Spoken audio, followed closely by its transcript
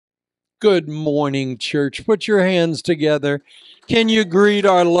Good morning, church. Put your hands together. Can you greet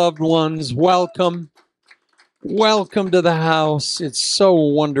our loved ones? Welcome. Welcome to the house. It's so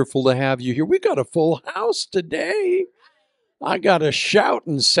wonderful to have you here. We got a full house today. I got a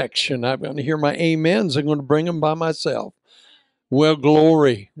shouting section. I'm going to hear my amens. I'm going to bring them by myself. Well,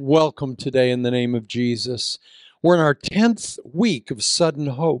 glory. Welcome today in the name of Jesus. We're in our 10th week of Sudden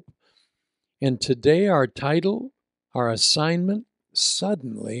Hope. And today our title, our assignment,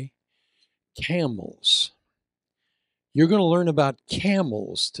 Suddenly, Camels. You're going to learn about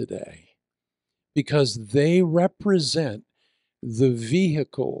camels today because they represent the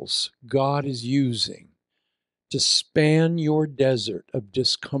vehicles God is using to span your desert of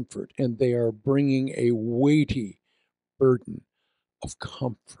discomfort, and they are bringing a weighty burden of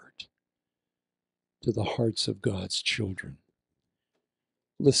comfort to the hearts of God's children.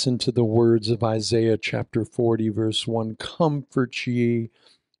 Listen to the words of Isaiah chapter 40, verse 1. Comfort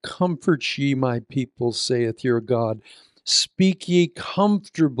ye, my people, saith your God. Speak ye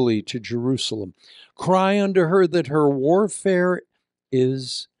comfortably to Jerusalem. Cry unto her that her warfare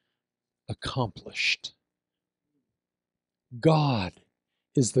is accomplished. God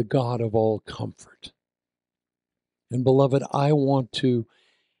is the God of all comfort. And beloved, I want to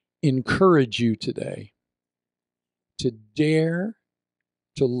encourage you today to dare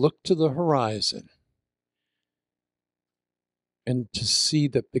to look to the horizon and to see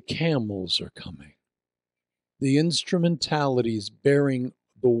that the camels are coming. The instrumentalities bearing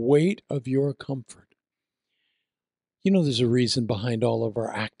the weight of your comfort. You know, there's a reason behind all of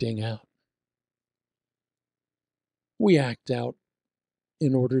our acting out. We act out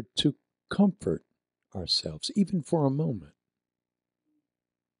in order to comfort ourselves, even for a moment.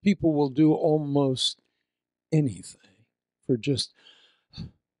 People will do almost anything for just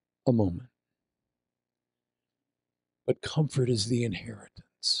a moment. But comfort is the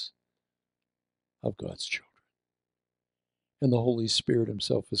inheritance of God's children. And the Holy Spirit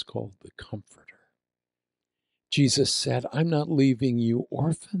himself is called the Comforter. Jesus said, I'm not leaving you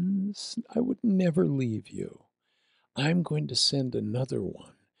orphans. I would never leave you. I'm going to send another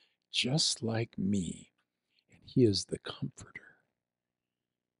one just like me. And he is the Comforter.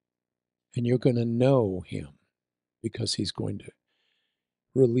 And you're going to know him because he's going to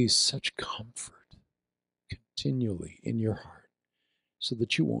release such comfort continually in your heart so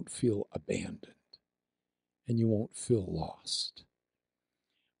that you won't feel abandoned and you won't feel lost.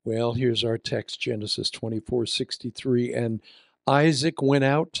 Well, here's our text, Genesis 24:63. And Isaac went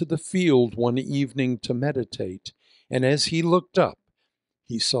out to the field one evening to meditate, and as he looked up,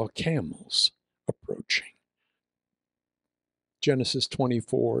 he saw camels approaching. Genesis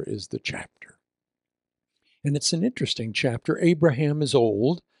 24 is the chapter. And it's an interesting chapter. Abraham is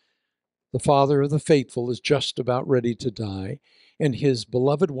old. The father of the faithful is just about ready to die, and his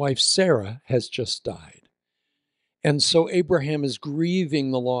beloved wife Sarah has just died. And so Abraham is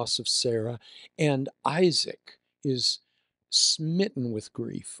grieving the loss of Sarah, and Isaac is smitten with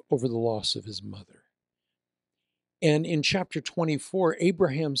grief over the loss of his mother. And in chapter 24,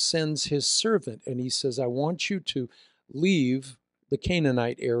 Abraham sends his servant, and he says, I want you to leave the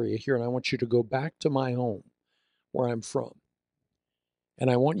Canaanite area here, and I want you to go back to my home, where I'm from. And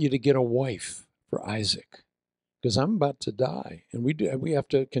I want you to get a wife for Isaac, because I'm about to die. And we have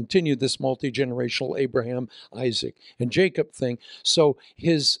to continue this multi-generational Abraham, Isaac, and Jacob thing. So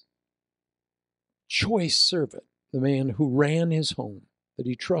his choice servant, the man who ran his home, that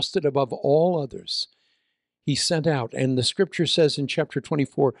he trusted above all others, he sent out. And the scripture says in chapter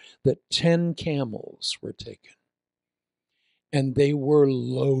 24 that 10 camels were taken. And they were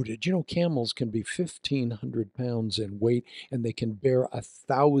loaded. You know, camels can be 1,500 pounds in weight, and they can bear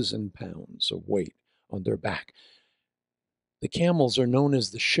 1,000 pounds of weight on their back. The camels are known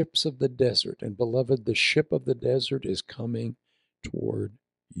as the ships of the desert. And beloved, the ship of the desert is coming toward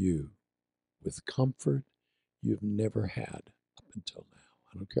you with comfort you've never had up until now.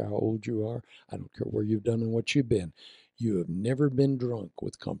 I don't care how old you are. I don't care where you've done and what you've been. You have never been drunk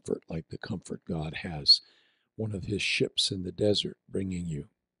with comfort like the comfort God has, one of his ships in the desert bringing you.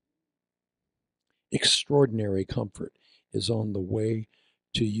 Extraordinary comfort is on the way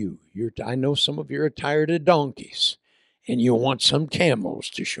to you. I know some of you are tired of donkeys, and you want some camels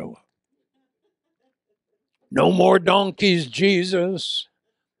to show up. No more donkeys, Jesus.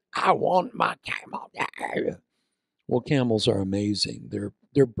 I want my camel. Well, camels are amazing.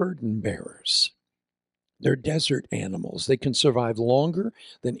 They're burden bearers. They're desert animals. They can survive longer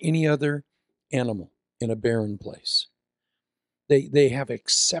than any other animal in a barren place. They have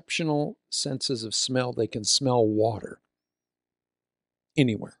exceptional senses of smell. They can smell water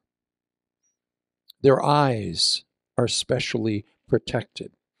anywhere. Their eyes are specially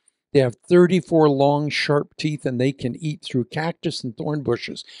protected. They have 34 long, sharp teeth, and they can eat through cactus and thorn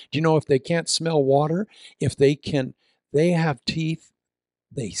bushes. Do you know if they can't smell water, they have teeth,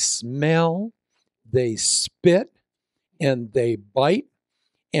 they smell, they spit, and they bite.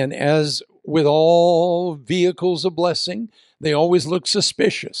 And as with all vehicles of blessing, they always look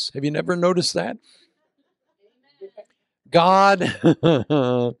suspicious. Have you never noticed that? God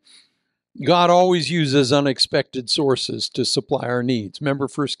God always uses unexpected sources to supply our needs. Remember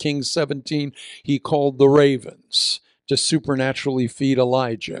 1 Kings 17, he called the ravens to supernaturally feed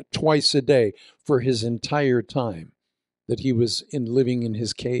Elijah twice a day for his entire time that he was living in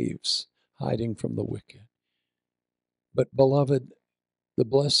his caves, hiding from the wicked. But beloved, the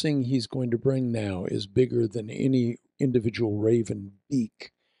blessing he's going to bring now is bigger than any individual raven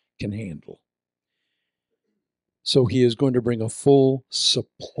beak can handle. So he is going to bring a full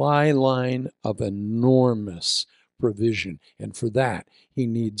supply line of enormous provision. And for that, he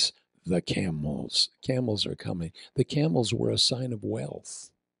needs the camels. Camels are coming. The camels were a sign of wealth.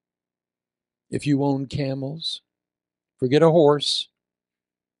 If you own camels, forget a horse.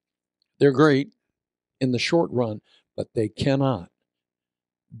 They're great in the short run, but they cannot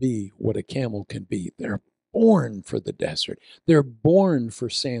be what a camel can be. They're born for the desert. They're born for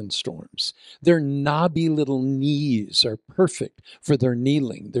sandstorms. Their knobby little knees are perfect for their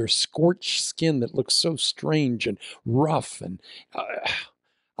kneeling. Their scorched skin that looks so strange and rough. And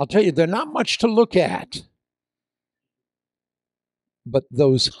I'll tell you, they're not much to look at. But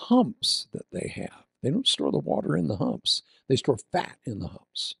those humps that they have, they don't store the water in the humps. They store fat in the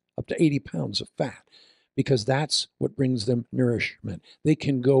humps, up to 80 pounds of fat, because that's what brings them nourishment. They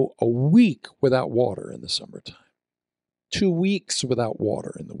can go a week without water in the summertime, 2 weeks without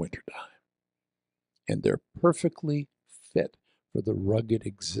water in the wintertime, and they're perfectly fit for the rugged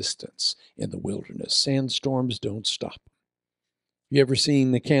existence in the wilderness. Sandstorms don't stop them. You ever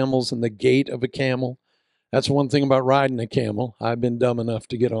seen the camels and the gait of a camel? That's one thing about riding a camel. I've been dumb enough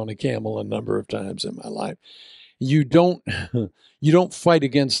to get on a camel a number of times in my life. You don't fight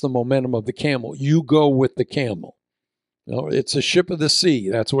against the momentum of the camel. You go with the camel. No, it's a ship of the sea.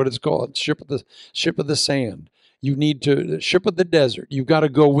 That's what it's called. Ship of the sand. You need to ship of the desert. You've got to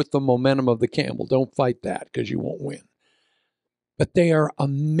go with the momentum of the camel. Don't fight that because you won't win. But they are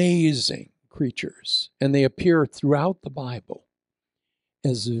amazing creatures, and they appear throughout the Bible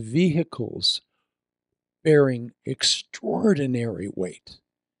as vehicles bearing extraordinary weight.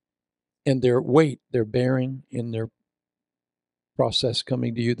 And their weight they're bearing in their process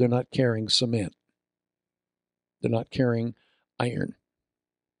coming to you, they're not carrying cement. They're not carrying iron.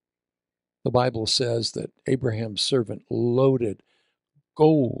 The Bible says that Abraham's servant loaded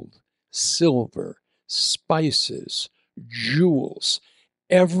gold, silver, spices, jewels,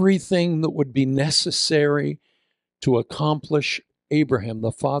 everything that would be necessary to accomplish Abraham,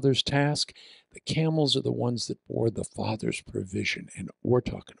 the father's task. The camels are the ones that bore the father's provision, and we're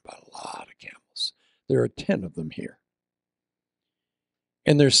talking about a lot of camels. There are 10 of them here.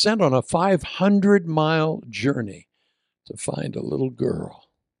 And they're sent on a 500-mile journey to find a little girl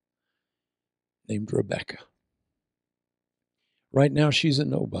named Rebecca. Right now, she's a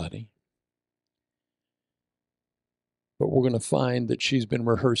nobody. But we're going to find that she's been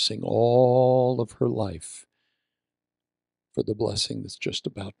rehearsing all of her life for the blessing that's just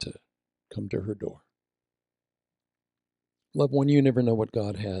about to come to her door. Loved one, you never know what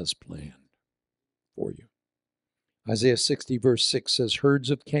God has planned for you. Isaiah 60 verse 6 says, herds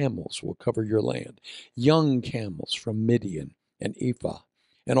of camels will cover your land. Young camels from Midian and Ephah,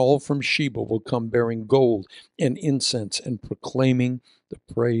 and all from Sheba will come bearing gold and incense and proclaiming the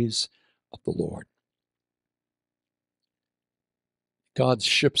praise of the Lord. God's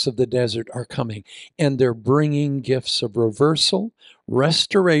ships of the desert are coming, and they're bringing gifts of reversal,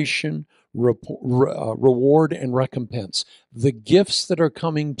 restoration, reward, and recompense. The gifts that are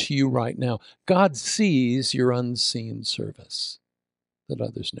coming to you right now, God sees your unseen service that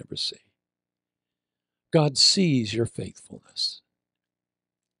others never see. God sees your faithfulness.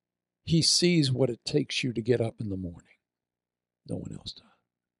 He sees what it takes you to get up in the morning. No one else does.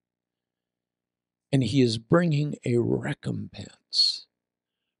 And he is bringing a recompense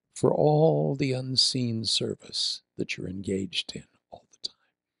for all the unseen service that you're engaged in all the time.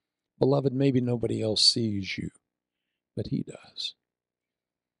 Beloved, maybe nobody else sees you, but he does.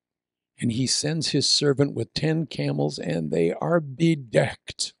 And he sends his servant with 10 camels, and they are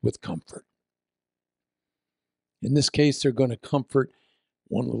bedecked with comfort. In this case, they're going to comfort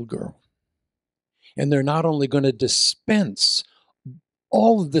one little girl. And they're not only going to dispense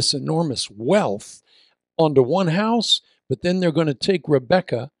all of this enormous wealth onto one house, but then they're going to take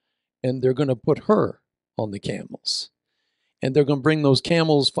Rebecca and they're going to put her on the camels. And they're going to bring those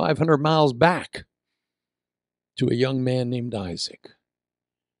camels 500 miles back to a young man named Isaac,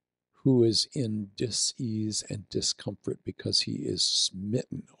 who is in dis-ease and discomfort because he is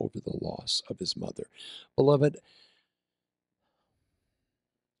smitten over the loss of his mother. Beloved,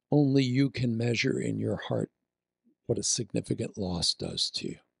 only you can measure in your heart what a significant loss does to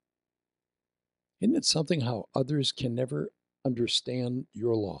you. Isn't it something how others can never understand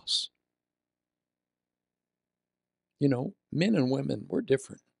your loss? You know, men and women, we're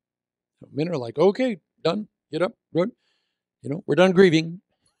different. Men are like, okay, done, get up, good. You know, we're done grieving.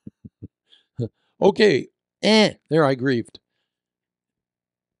 Okay, there I grieved.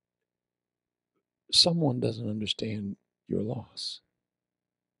 Someone doesn't understand your loss.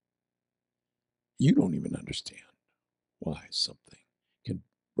 You don't even understand why something can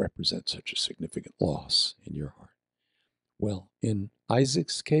represent such a significant loss in your heart. Well, in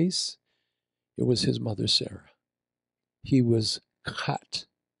Isaac's case, it was his mother Sarah. He was cut.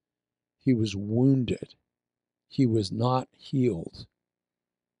 He was wounded. He was not healed.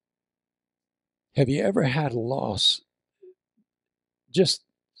 Have you ever had a loss just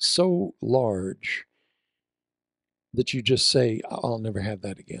so large that you just say, I'll never have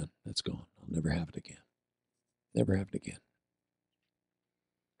that again. That's gone. I'll never have it again. Never have it again.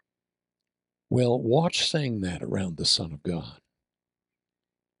 Well, watch saying that around the Son of God.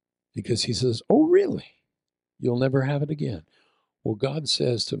 Because he says, oh, really? You'll never have it again. Well, God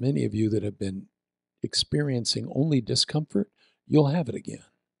says to many of you that have been experiencing only discomfort, you'll have it again.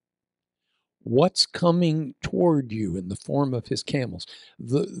 What's coming toward you in the form of his camels?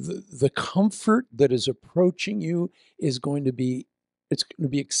 The comfort that is approaching you is going to be, it's going to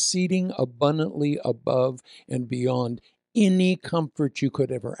be exceeding abundantly above and beyond any comfort you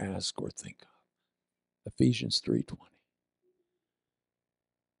could ever ask or think of. Ephesians 3:20.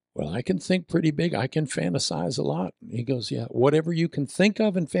 Well, I can think pretty big. I can fantasize a lot. He goes, yeah, whatever you can think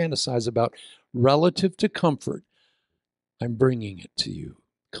of and fantasize about relative to comfort, I'm bringing it to you.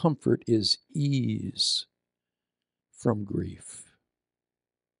 Comfort is ease from grief,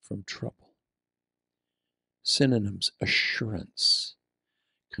 from trouble. Synonyms: assurance,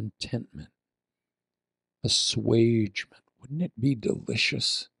 contentment, assuagement. Wouldn't it be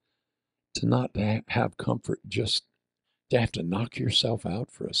delicious to not have comfort, just to have to knock yourself out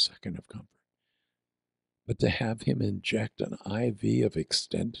for a second of comfort, but to have him inject an IV of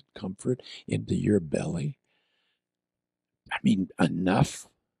extended comfort into your belly? I mean, enough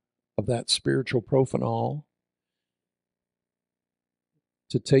of that spiritual profanol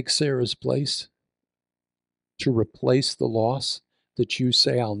to take Sarah's place, to replace the loss that you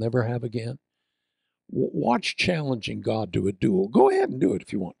say I'll never have again. Watch challenging God to a duel. Go ahead and do it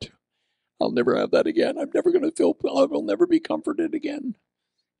if you want to. I'll never have that again. I'm never going to feel, I will never be comforted again.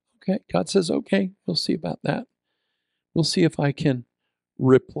 Okay, God says, okay, we'll see about that. We'll see if I can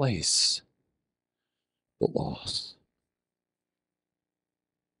replace the loss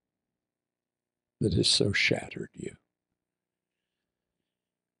that has so shattered you.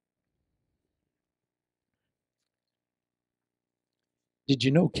 Did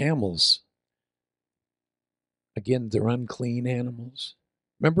you know camels, again, they're unclean animals?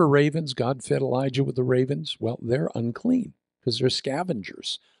 Remember ravens? God fed Elijah with the ravens? Well, they're unclean because they're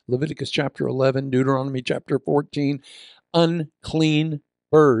scavengers. Leviticus chapter 11, Deuteronomy chapter 14. Unclean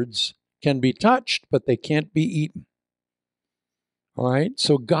birds can be touched, but they can't be eaten. All right?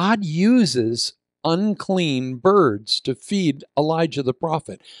 So God uses unclean birds to feed Elijah the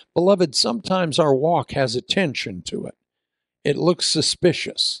prophet. Beloved, sometimes our walk has a tension to it. It looks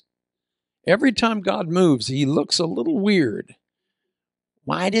suspicious. Every time God moves, he looks a little weird.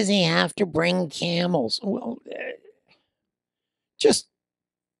 Why does he have to bring camels? Well, just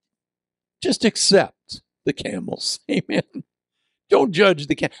accept the camels. Amen. Don't judge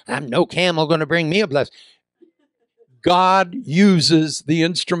the camel. I'm no camel going to bring me a blessing. God uses the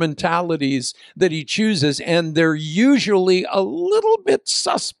instrumentalities that he chooses, and they're usually a little bit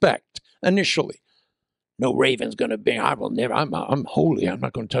suspect initially. No raven's going to be, I will never, I'm holy, I'm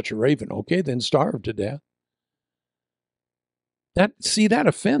not going to touch a raven. Okay, then starve to death. That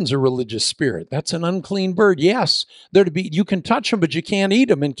offends a religious spirit. That's an unclean bird. Yes, they're to be, you can touch them, but you can't eat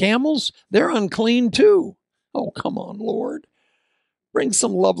them. And camels, they're unclean too. Oh, come on, Lord. Bring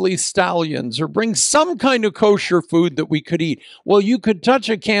some lovely stallions, or bring some kind of kosher food that we could eat. Well, you could touch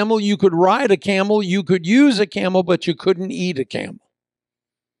a camel, you could ride a camel, you could use a camel, but you couldn't eat a camel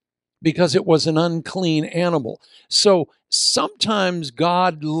because it was an unclean animal. So sometimes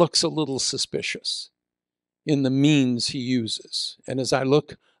God looks a little suspicious in the means he uses. And as I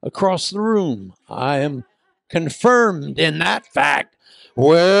look across the room, I am confirmed in that fact.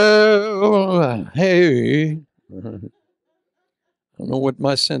 Well, hey, don't know what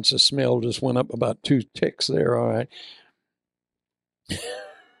my sense of smell just went up about 2 ticks there, all right.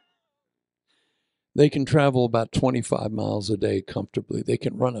 They can travel about 25 miles a day comfortably. They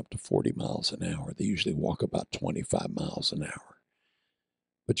can run up to 40 miles an hour. They usually walk about 25 miles an hour.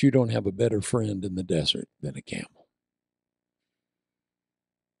 But you don't have a better friend in the desert than a camel.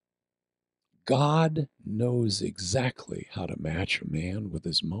 God knows exactly how to match a man with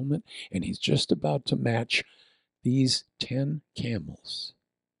his moment, and he's just about to match these 10 camels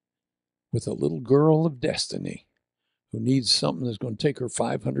with a little girl of destiny who needs something that's going to take her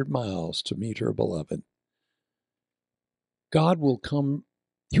 500 miles to meet her beloved. God will come,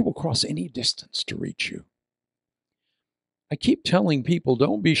 he will cross any distance to reach you. I keep telling people,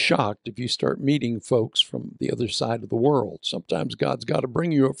 don't be shocked if you start meeting folks from the other side of the world. Sometimes God's got to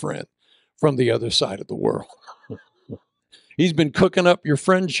bring you a friend from the other side of the world. He's been cooking up your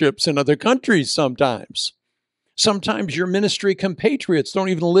friendships in other countries sometimes. Sometimes your ministry compatriots don't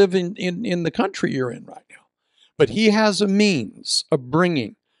even live in the country you're in right now. But he has a means of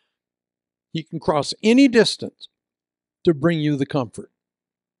bringing. He can cross any distance to bring you the comfort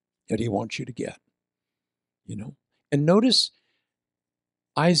that he wants you to get. You know? And notice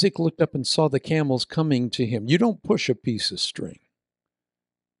Isaac looked up and saw the camels coming to him. You don't push a piece of string.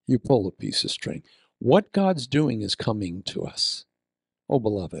 You pull a piece of string. What God's doing is coming to us. Oh,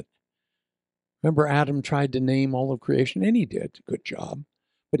 beloved. Remember, Adam tried to name all of creation, and he did. Good job.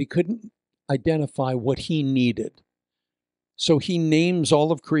 But he couldn't identify what he needed. So he names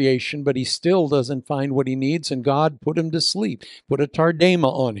all of creation, but he still doesn't find what he needs, and God put him to sleep, put a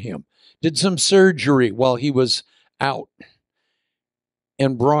tardema on him, did some surgery while he was out,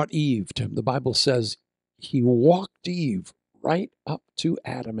 and brought Eve to him. The Bible says he walked Eve right up to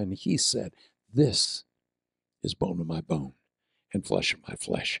Adam, and he said, "This is bone of my bone and flesh of my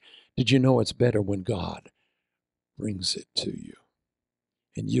flesh." Did you know it's better when God brings it to you?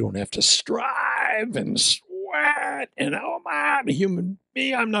 And you don't have to strive and sweat and, oh, I'm a human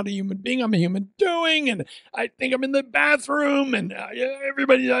being. I'm not a human being. I'm a human doing. And I think I'm in the bathroom and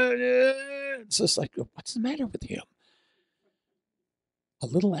everybody, it's just like, what's the matter with him? A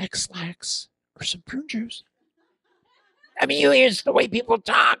little X-Lax or some prune juice. I mean, you hear the way people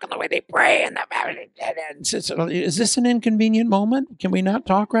talk and the way they pray. And is this an inconvenient moment? Can we not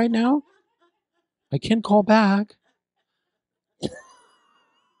talk right now? I can call back.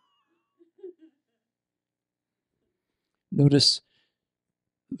 Notice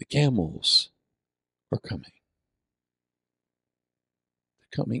the camels are coming.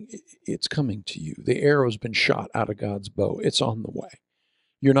 It's coming to you. The arrow's been shot out of God's bow. It's on the way.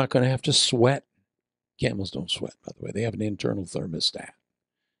 You're not going to have to sweat. Camels don't sweat, by the way. They have an internal thermostat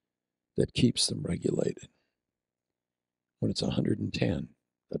that keeps them regulated. When it's 110,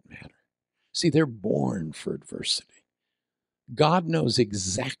 doesn't matter. See, they're born for adversity. God knows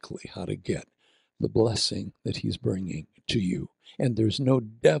exactly how to get the blessing that he's bringing to you. And there's no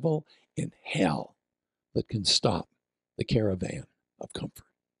devil in hell that can stop the caravan of comfort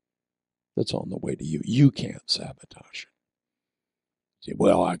that's on the way to you. You can't sabotage it. Say,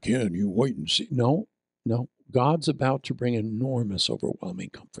 well, I can. You wait and see. No. God's about to bring enormous, overwhelming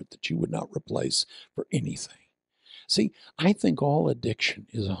comfort that you would not replace for anything. See, I think all addiction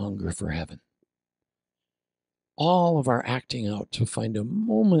is a hunger for heaven. All of our acting out to find a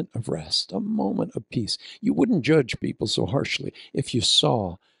moment of rest, a moment of peace. You wouldn't judge people so harshly if you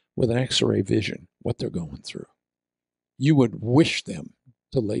saw with an X-ray vision what they're going through. You would wish them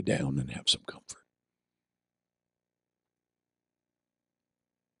to lay down and have some comfort.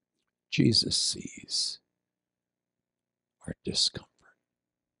 Jesus sees our discomfort,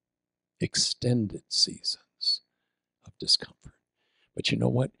 extended seasons of discomfort. But you know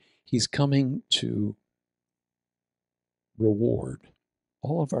what? He's coming to reward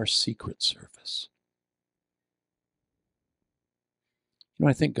all of our secret service. You know,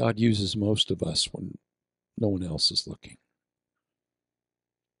 I think God uses most of us when no one else is looking.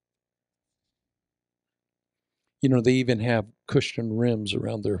 You know, they even have cushioned rims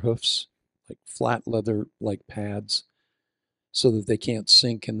around their hoofs, like flat leather, like pads, so that they can't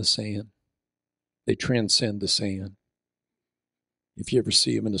sink in the sand. They transcend the sand. If you ever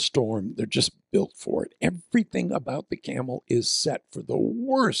see them in a storm, they're just built for it. Everything about the camel is set for the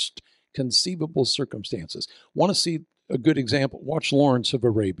worst conceivable circumstances. Want to see a good example? Watch Lawrence of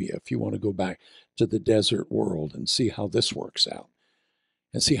Arabia if you want to go back to the desert world and see how this works out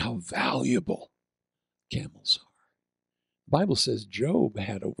and see how valuable camels are. The Bible says Job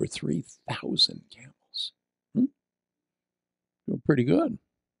had over 3,000 camels. Doing pretty good.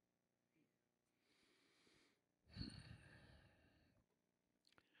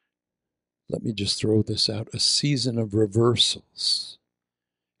 Let me just throw this out. A season of reversals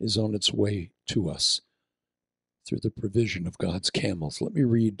is on its way to us through the provision of God's camels. Let me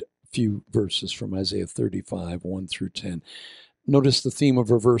read a few verses from Isaiah 35, 1 through 10. Notice the theme of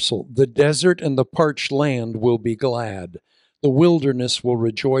reversal. The desert and the parched land will be glad. The wilderness will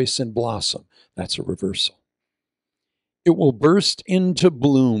rejoice and blossom. That's a reversal. It will burst into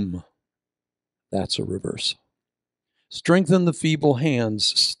bloom. That's a reversal. Strengthen the feeble hands.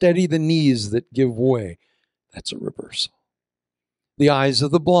 Steady the knees that give way. That's a reversal. The eyes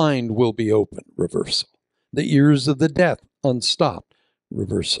of the blind will be open. Reversal. The ears of the deaf unstopped.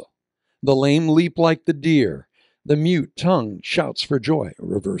 Reversal. The lame leap like the deer. The mute tongue shouts for joy.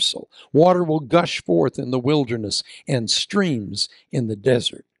 Reversal. Water will gush forth in the wilderness and streams in the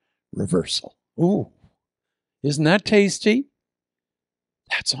desert. Reversal. Ooh, isn't that tasty?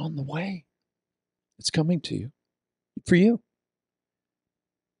 That's on the way. It's coming to you. For you.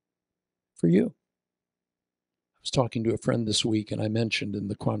 For you. I was talking to a friend this week, and I mentioned in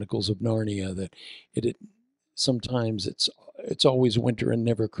the Chronicles of Narnia that sometimes it's always winter and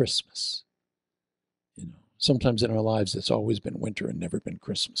never Christmas. You know, sometimes in our lives it's always been winter and never been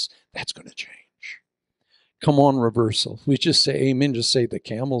Christmas. That's going to change. Come on, reversal. We just say amen, just say the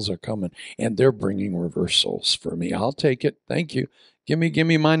camels are coming and they're bringing reversals for me. I'll take it. Thank you.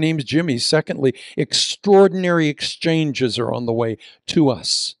 Gimme, my name's Jimmy. Secondly, extraordinary exchanges are on the way to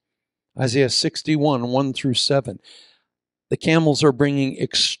us. Isaiah 61, 1 through 7. The camels are bringing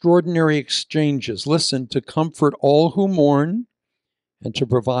extraordinary exchanges. Listen, to comfort all who mourn and to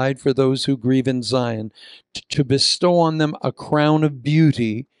provide for those who grieve in Zion, to bestow on them a crown of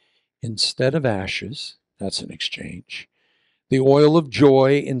beauty instead of ashes. That's an exchange. The oil of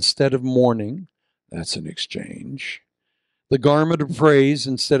joy instead of mourning. That's an exchange. The garment of praise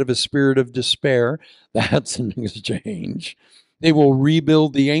instead of a spirit of despair. That's an exchange. They will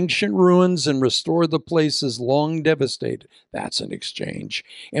rebuild the ancient ruins and restore the places long devastated. That's an exchange.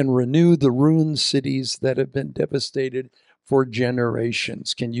 And renew the ruined cities that have been devastated for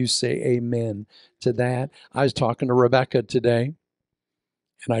generations. Can you say amen to that? I was talking to Rebecca today,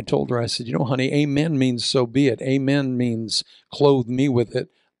 and I told her, I said, honey, amen means so be it. Amen means clothe me with it.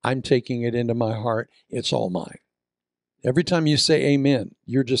 I'm taking it into my heart. It's all mine. Every time you say amen,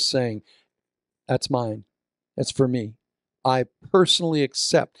 you're just saying, that's mine. That's for me. I personally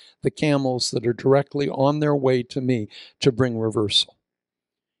accept the camels that are directly on their way to me to bring reversal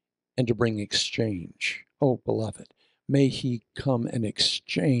and to bring exchange. Oh, beloved, may he come and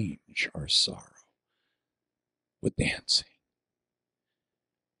exchange our sorrow with dancing.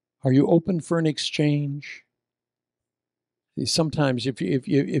 Are you open for an exchange? Sometimes if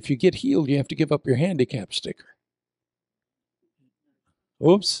you get healed, you have to give up your handicap sticker.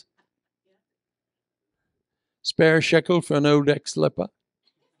 Oops. Spare a shekel for an old ex-leper.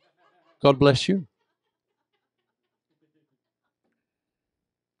 God bless you.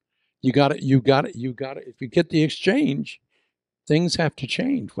 You got it. If you get the exchange, things have to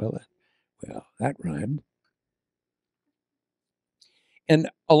change. Well, that rhymed. And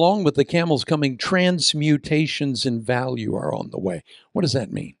along with the camels coming, transmutations in value are on the way. What does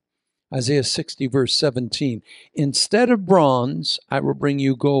that mean? Isaiah 60, verse 17. Instead of bronze, I will bring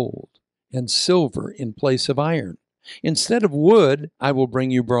you gold, and silver in place of iron. Instead of wood, I will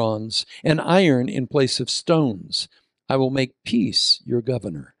bring you bronze, and iron in place of stones. I will make peace your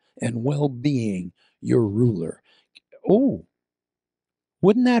governor, and well-being your ruler. Oh,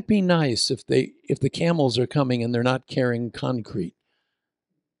 wouldn't that be nice if the camels are coming and they're not carrying concrete?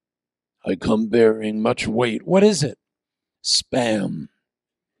 I come bearing much weight. What is it? Spam.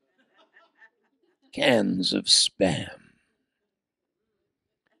 Cans of spam.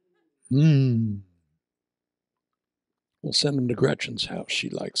 We'll send them to Gretchen's house. She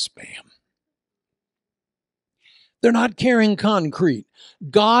likes spam. They're not carrying concrete.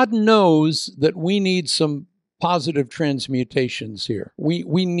 God knows that we need some positive transmutations here. We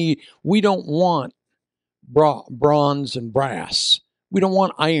don't want bronze and brass. We don't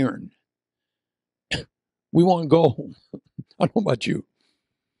want iron. We want gold. I don't know about you.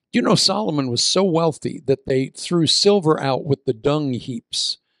 You know, Solomon was so wealthy that they threw silver out with the dung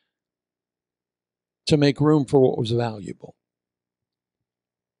heaps to make room for what was valuable.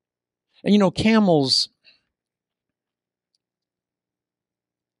 And camels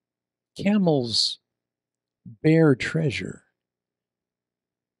bear treasure.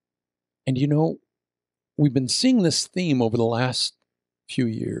 And we've been seeing this theme over the last few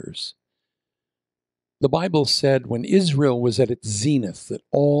years. The Bible said when Israel was at its zenith that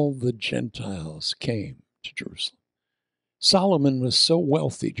all the Gentiles came to Jerusalem. Solomon was so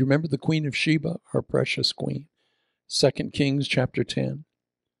wealthy. Do you remember the Queen of Sheba, our precious queen? 2 Kings chapter 10.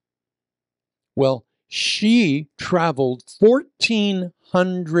 Well, she traveled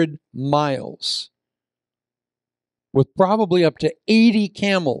 1,400 miles with probably up to 80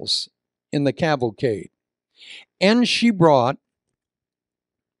 camels in the cavalcade. And she brought,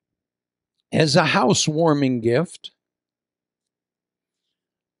 as a housewarming gift,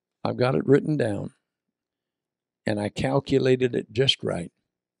 I've got it written down, and I calculated it just right.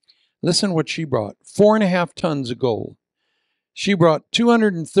 Listen what she brought. 4.5 tons of gold. She brought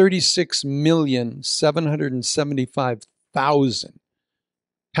 236,775,000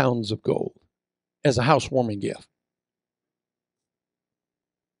 pounds of gold as a housewarming gift.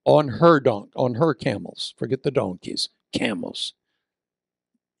 On her camels. Forget the donkeys. Camels.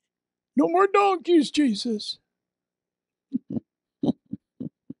 No more donkeys, Jesus.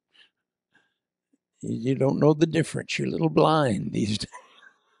 You don't know the difference. You're a little blind these days.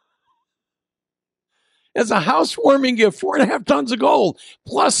 As a housewarming gift, 4.5 tons of gold,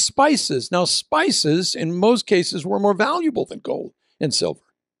 plus spices. Now, spices, in most cases, were more valuable than gold and silver.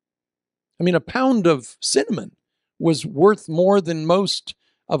 I mean, a pound of cinnamon was worth more than most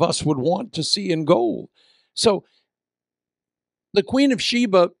of us would want to see in gold. So, the Queen of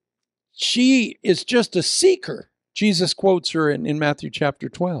Sheba, she is just a seeker. Jesus quotes her in Matthew chapter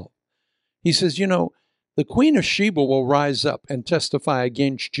 12. He says, the Queen of Sheba will rise up and testify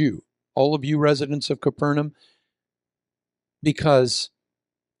against you, all of you residents of Capernaum, because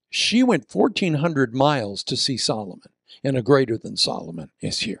she went 1,400 miles to see Solomon, and a greater than Solomon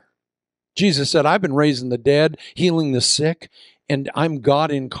is here. Jesus said, I've been raising the dead, healing the sick, and I'm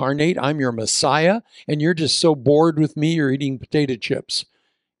God incarnate. I'm your Messiah, and you're just so bored with me, you're eating potato chips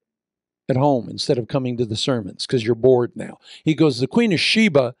at home instead of coming to the sermons because you're bored now. He goes, the Queen of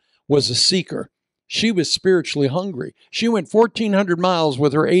Sheba was a seeker. She was spiritually hungry. She went 1,400 miles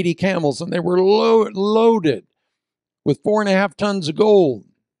with her 80 camels, and they were loaded with 4.5 tons of gold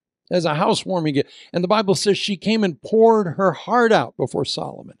as a housewarming gift. And the Bible says she came and poured her heart out before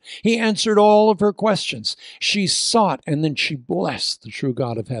Solomon. He answered all of her questions. She sought, and then she blessed the true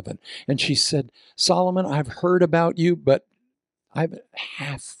God of heaven. And she said, Solomon, I've heard about you, but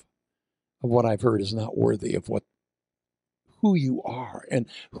half of what I've heard is not worthy of who you are and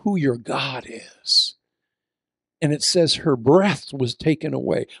who your God is. And it says her breath was taken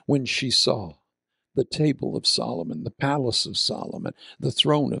away when she saw the table of Solomon, the palace of Solomon, the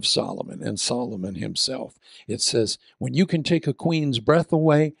throne of Solomon, and Solomon himself. It says, when you can take a queen's breath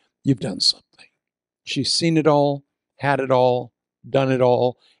away, you've done something. She's seen it all, had it all, done it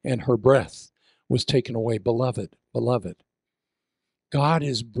all, and her breath was taken away. Beloved, God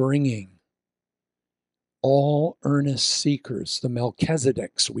is bringing all earnest seekers, the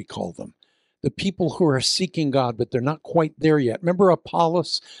Melchizedeks, we call them, the people who are seeking God, but they're not quite there yet. Remember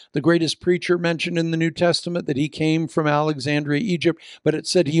Apollos, the greatest preacher mentioned in the New Testament, that he came from Alexandria, Egypt, but it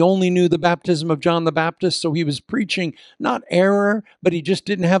said he only knew the baptism of John the Baptist, so he was preaching not error, but he just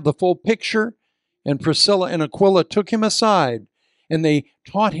didn't have the full picture. And Priscilla and Aquila took him aside, and they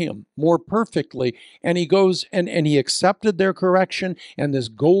taught him more perfectly. And he goes and he accepted their correction. And this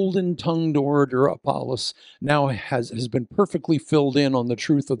golden-tongued orator, Apollos, now has been perfectly filled in on the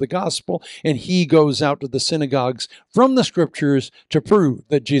truth of the gospel. And he goes out to the synagogues from the scriptures to prove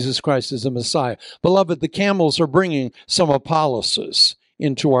that Jesus Christ is the Messiah. Beloved, the Camels are bringing some Apolloses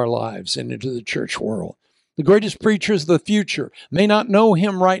into our lives and into the church world. The greatest preachers of the future may not know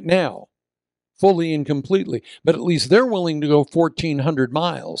him right now, fully and completely, but at least they're willing to go 1,400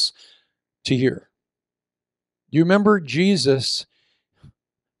 miles to hear. Do you remember Jesus?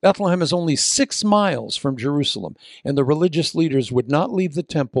 Bethlehem is only 6 miles from Jerusalem, and the religious leaders would not leave the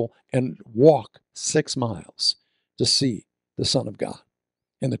temple and walk 6 miles to see the Son of God.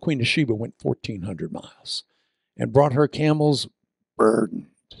 And the Queen of Sheba went 1,400 miles and brought her camels burdened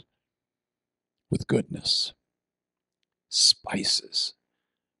with goodness, spices.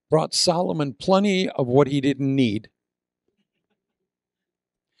 Brought Solomon plenty of what he didn't need.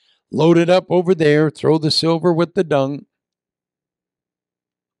 Load it up over there, throw the silver with the dung.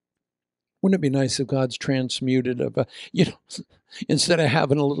 Wouldn't it be nice if God's transmuted instead of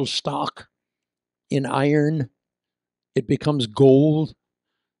having a little stock in iron, it becomes gold?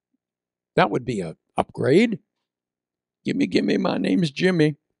 That would be an upgrade. Gimme, my name's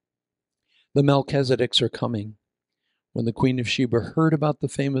Jimmy. The Melchizedeks are coming. When the Queen of Sheba heard about the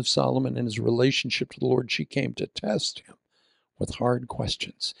fame of Solomon and his relationship to the Lord, she came to test him with hard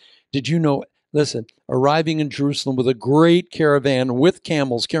questions. Did you know, listen, arriving in Jerusalem with a great caravan with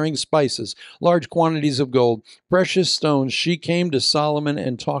camels carrying spices, large quantities of gold, precious stones, she came to Solomon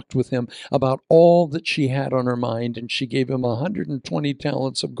and talked with him about all that she had on her mind, and she gave him 120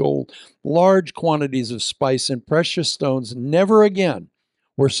 talents of gold, large quantities of spice and precious stones. Never again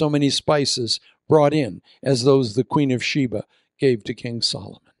were so many spices brought in as those the Queen of Sheba gave to King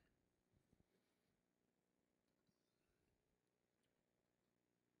Solomon.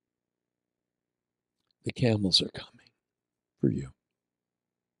 The camels are coming for you.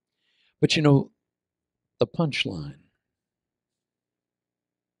 But you know, the punchline,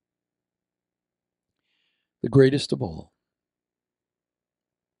 the greatest of all,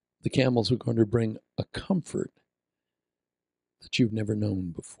 the camels are going to bring a comfort that you've never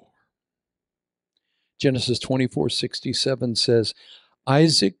known before. Genesis 24:67 says,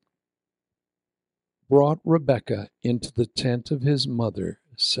 Isaac brought Rebekah into the tent of his mother,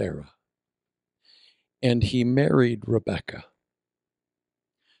 Sarah, and he married Rebekah.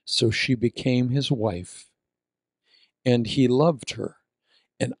 So she became his wife, and he loved her,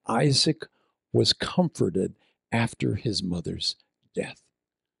 and Isaac was comforted after his mother's death.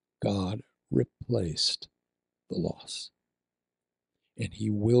 God replaced the loss, and he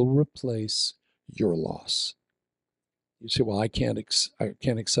will replace your loss. You say, well, I can't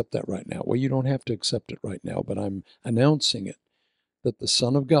accept that right now. Well, you don't have to accept it right now, but I'm announcing it, that the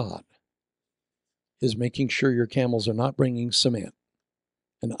Son of God is making sure your camels are not bringing cement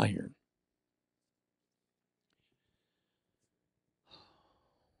and iron.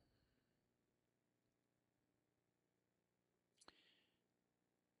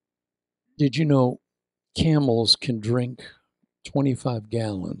 Did you know camels can drink 25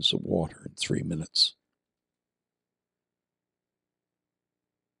 gallons of water in 3 minutes?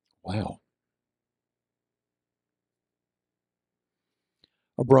 Wow.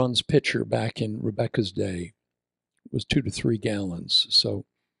 A bronze pitcher back in Rebekah's day was 2 to 3 gallons. So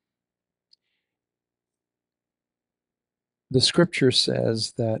the scripture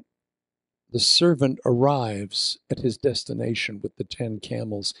says that the servant arrives at his destination with the 10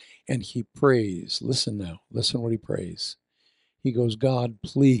 camels, and he prays. Listen now. Listen what he prays. He goes, God,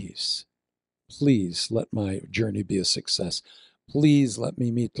 please let my journey be a success. Please let me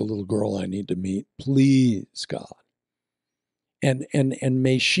meet the little girl I need to meet. Please, God. And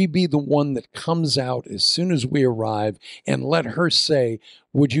may she be the one that comes out as soon as we arrive, and let her say,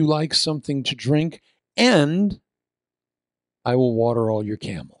 would you like something to drink? And I will water all your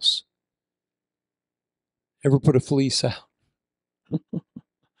camels. Ever put a fleece out?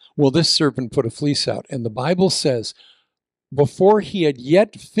 Well, this servant put a fleece out, and the Bible says, before he had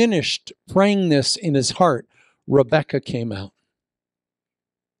yet finished praying this in his heart, Rebekah came out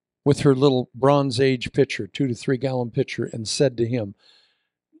with her little Bronze Age pitcher, 2 to 3 gallon pitcher, and said to him,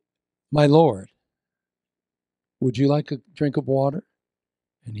 my Lord, would you like a drink of water?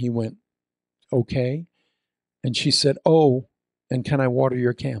 And he went, okay. And she said, oh, and can I water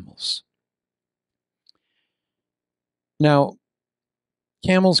your camels? Now,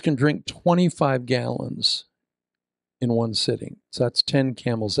 camels can drink 25 gallons in one sitting. So that's 10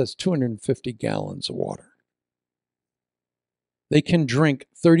 camels. That's 250 gallons of water. They can drink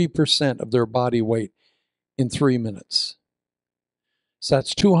 30% of their body weight in 3 minutes. So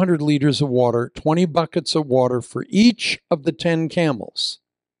that's 200 liters of water, 20 buckets of water for each of the 10 camels.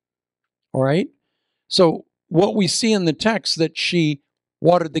 All right? So what we see in the text that she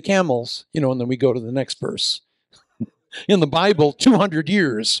watered the camels, and then we go to the next verse. In the Bible, 200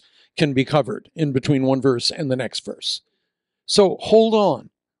 years can be covered in between one verse and the next verse. So hold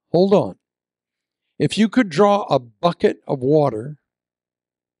on. If you could draw a bucket of water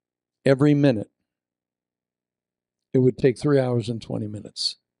every minute, it would take 3 hours and 20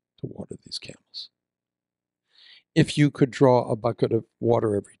 minutes to water these camels. If you could draw a bucket of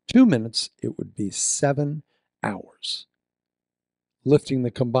water every 2 minutes, it would be 7 hours, lifting the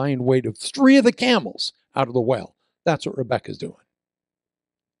combined weight of 3 of the camels out of the well. That's what Rebekah's doing.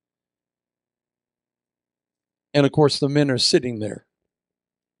 And of course, the men are sitting there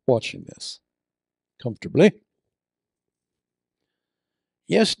watching this comfortably.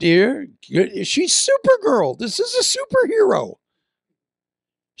 Yes, dear. She's Supergirl. This is a superhero.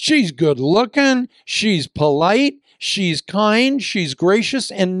 She's good looking. She's polite. She's kind. She's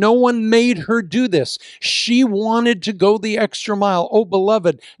gracious. And no one made her do this. She wanted to go the extra mile. Oh,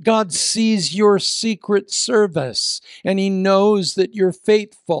 beloved, God sees your secret service. And he knows that you're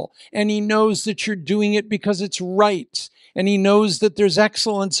faithful. And he knows that you're doing it because it's right. And he knows that there's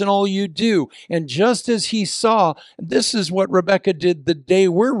excellence in all you do. And just as he saw, this is what Rebekah did the day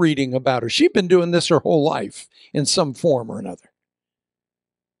we're reading about her. She'd been doing this her whole life in some form or another.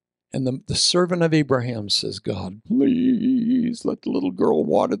 And the servant of Abraham says, God, please let the little girl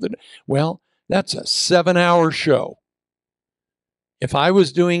water the... Well, that's a 7-hour show. If I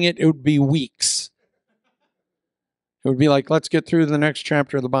was doing it, it would be weeks. It would be like, let's get through the next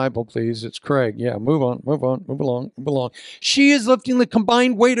chapter of the Bible, please. It's Craig. Yeah, move on, move on, move along, move along. She is lifting the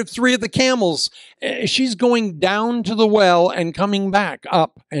combined weight of 3 of the camels. She's going down to the well and coming back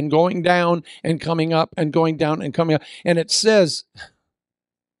up and going down and coming up and going down and coming up. And it says,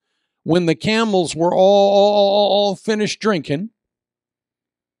 when the camels were all finished drinking,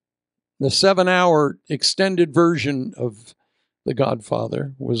 the 7-hour extended version of The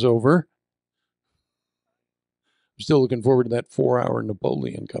Godfather was over. I'm still looking forward to that 4-hour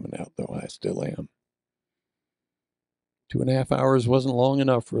Napoleon coming out, though. I still am. 2.5 hours wasn't long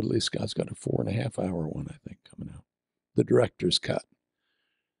enough for Ridley Scott's got a 4.5-hour one, I think, coming out. The director's cut.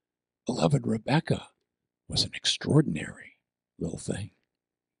 Beloved Rebecca was an extraordinary little thing.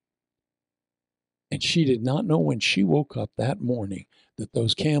 And she did not know when she woke up that morning that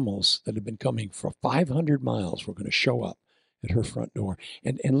those camels that had been coming for 500 miles were going to show up at her front door.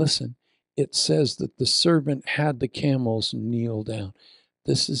 And listen, it says that the servant had the camels kneel down.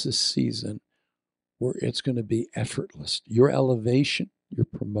 This is a season where it's going to be effortless. Your elevation, your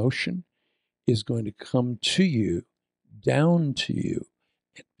promotion is going to come to you, down to you,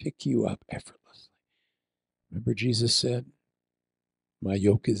 and pick you up effortlessly. Remember Jesus said, my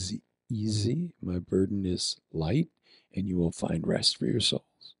yoke is easy, my burden is light, and you will find rest for your souls.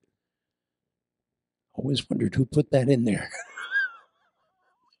 Always wondered who put that in there.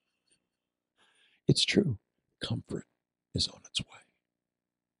 It's true. Comfort is on its way.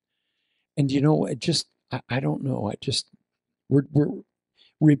 And you know, I don't know. We're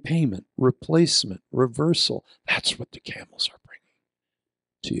repayment, replacement, reversal. That's what the camels are bringing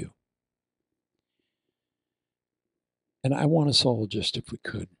to you. And I want us all just, if we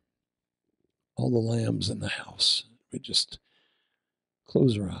could, all the lambs in the house, we just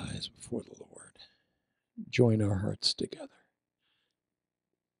close our eyes before the Lord, join our hearts together.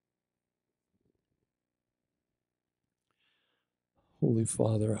 Holy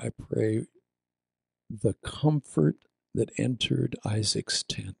Father, I pray the comfort that entered Isaac's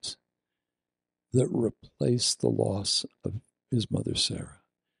tent, that replaced the loss of his mother Sarah.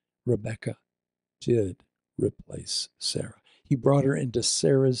 Rebecca did replace Sarah. He brought her into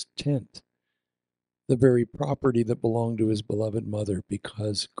Sarah's tent, the very property that belonged to his beloved mother,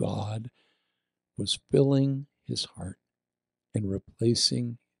 because God was filling his heart and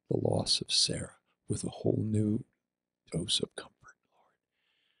replacing the loss of Sarah with a whole new dose of comfort.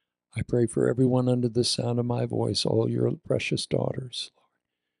 I pray for everyone under the sound of my voice, all your precious daughters,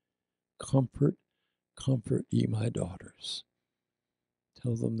 Lord. Comfort, comfort ye my daughters.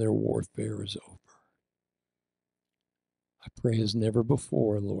 Tell them their warfare is over. I pray as never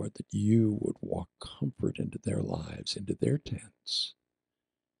before, Lord, that you would walk comfort into their lives, into their tents,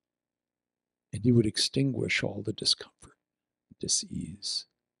 and you would extinguish all the discomfort, dis-ease.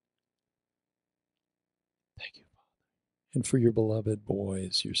 Thank you, Father. And for your beloved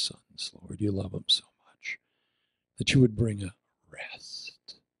boys, your sons, Lord, you love them so much, that you would bring a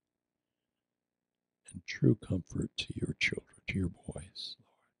rest and true comfort to your children, to your boys,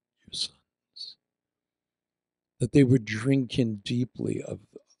 Lord, your sons. That they would drink in deeply of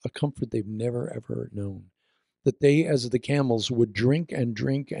a comfort they've never, ever known. That they, as the camels, would drink and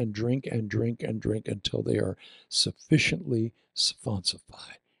drink and drink and drink and drink until they are sufficiently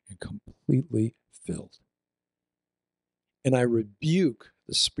sophisticated and completely filled. And I rebuke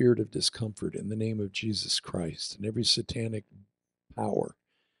the spirit of discomfort in the name of Jesus Christ and every satanic power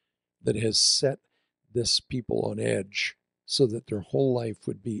that has set this people on edge so that their whole life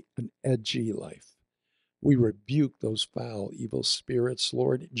would be an edgy life. We rebuke those foul, evil spirits,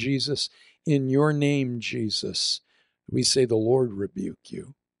 Lord Jesus. In your name, Jesus, we say, the Lord rebuke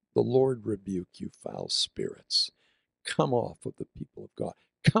you. The Lord rebuke you, foul spirits. Come off of the people of God.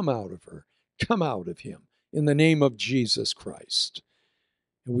 Come out of her. Come out of him. In the name of Jesus Christ.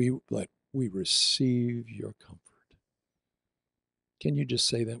 And we receive your comfort. Can you just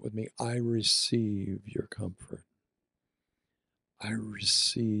say that with me? I receive your comfort. I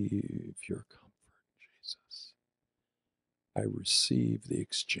receive your comfort. I receive the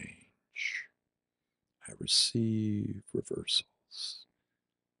exchange. I receive reversals.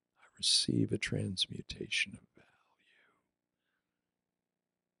 I receive a transmutation of value.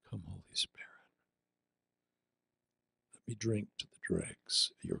 Come, Holy Spirit. Let me drink to the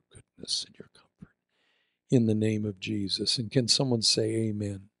dregs your goodness and your comfort. In the name of Jesus. And can someone say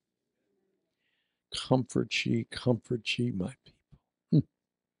amen? Comfort ye, my people.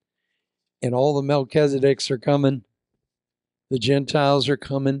 And all the Melchizedeks are coming. The Gentiles are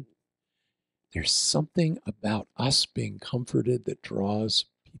coming. There's something about us being comforted that draws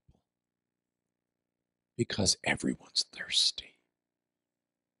people because everyone's thirsty.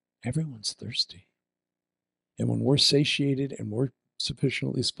 Everyone's thirsty. And when we're satiated and we're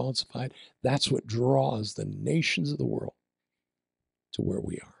sufficiently sponsified, that's what draws the nations of the world to where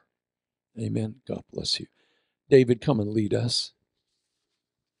we are. Amen. God bless you. David, come and lead us.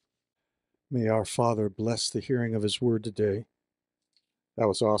 May our Father bless the hearing of his word today. That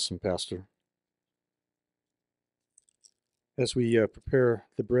was awesome, Pastor. As we prepare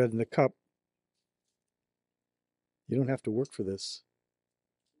the bread and the cup, you don't have to work for this.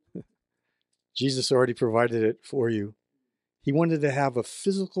 Jesus already provided it for you. He wanted to have a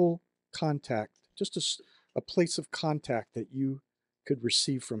physical contact, just a place of contact that you could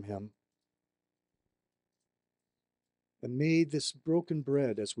receive from him. And may this broken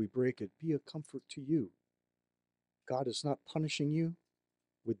bread, as we break it, be a comfort to you. God is not punishing you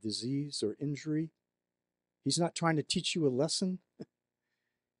with disease or injury. He's not trying to teach you a lesson.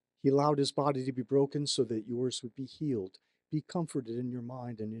 He allowed his body to be broken so that yours would be healed. Be comforted in your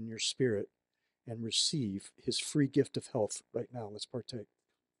mind and in your spirit and receive his free gift of health right now. Let's partake.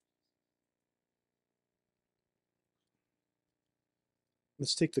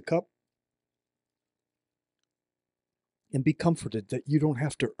 Let's take the cup and be comforted that you don't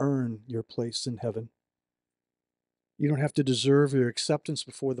have to earn your place in heaven. You don't have to deserve your acceptance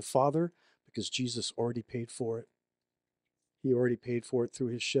before the Father because Jesus already paid for it. He already paid for it through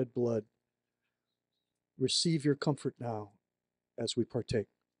his shed blood. Receive your comfort now as we partake.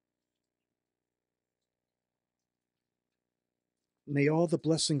 May all the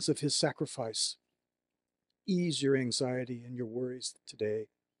blessings of his sacrifice ease your anxiety and your worries today.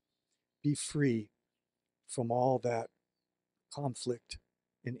 Be free from all that conflict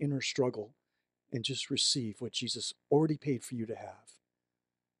and inner struggle and just receive what Jesus already paid for you to have.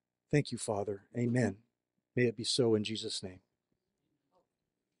 Thank you, Father. Amen. May it be so in Jesus' name.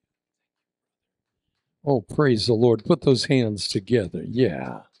 Oh, praise the Lord. Put those hands together.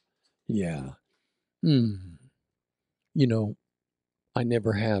 Yeah. Yeah. You know, I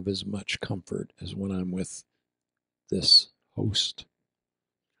never have as much comfort as when I'm with this host.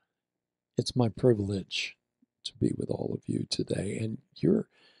 It's my privilege to be with all of you today, and you're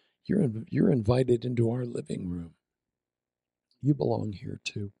invited into our living room. You belong here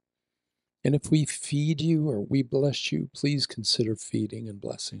too. And if we feed you or we bless you, please consider feeding and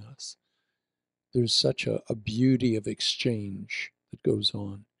blessing us. There's such a beauty of exchange that goes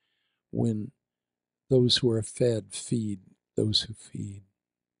on when those who are fed feed those who feed.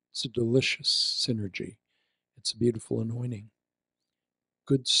 It's a delicious synergy. It's a beautiful anointing.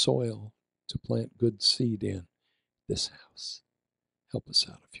 Good soil to plant good seed in this house. Help us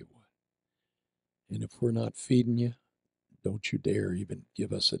out if you would. And if we're not feeding you, don't you dare even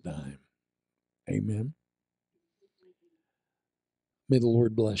give us a dime. Amen. May the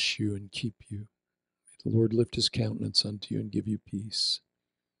Lord bless you and keep you. May the Lord lift his countenance unto you and give you peace.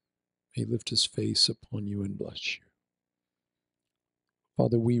 May he lift his face upon you and bless you.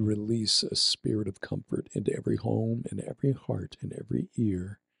 Father, we release a spirit of comfort into every home and every heart and every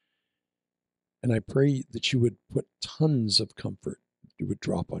ear. And I pray that you would put tons of comfort. You would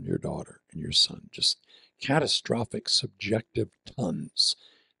drop on your daughter and your son, just catastrophic, subjective tons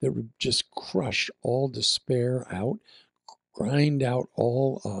that would just crush all despair out, grind out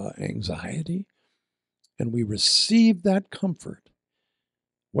all anxiety. And we receive that comfort.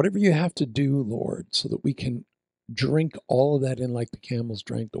 Whatever you have to do, Lord, so that we can drink all of that in like the camels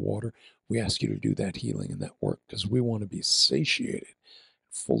drank the water, we ask you to do that healing and that work because we want to be satiated,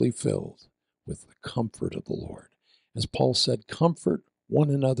 fully filled with the comfort of the Lord. As Paul said, comfort one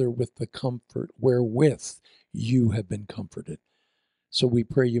another with the comfort wherewith you have been comforted. So we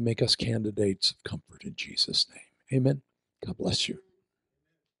pray you make us candidates of comfort in Jesus' name. Amen. God bless you.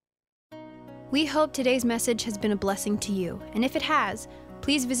 We hope today's message has been a blessing to you, and if it has,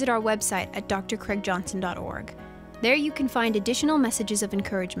 please visit our website at drcraigjohnson.org. There you can find additional messages of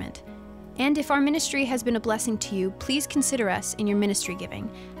encouragement. And if our ministry has been a blessing to you, please consider us in your ministry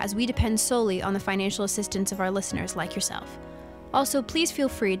giving, as we depend solely on the financial assistance of our listeners like yourself. Also, please feel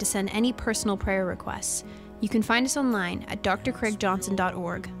free to send any personal prayer requests. You can find us online at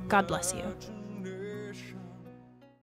drcraigjohnson.org. God bless you.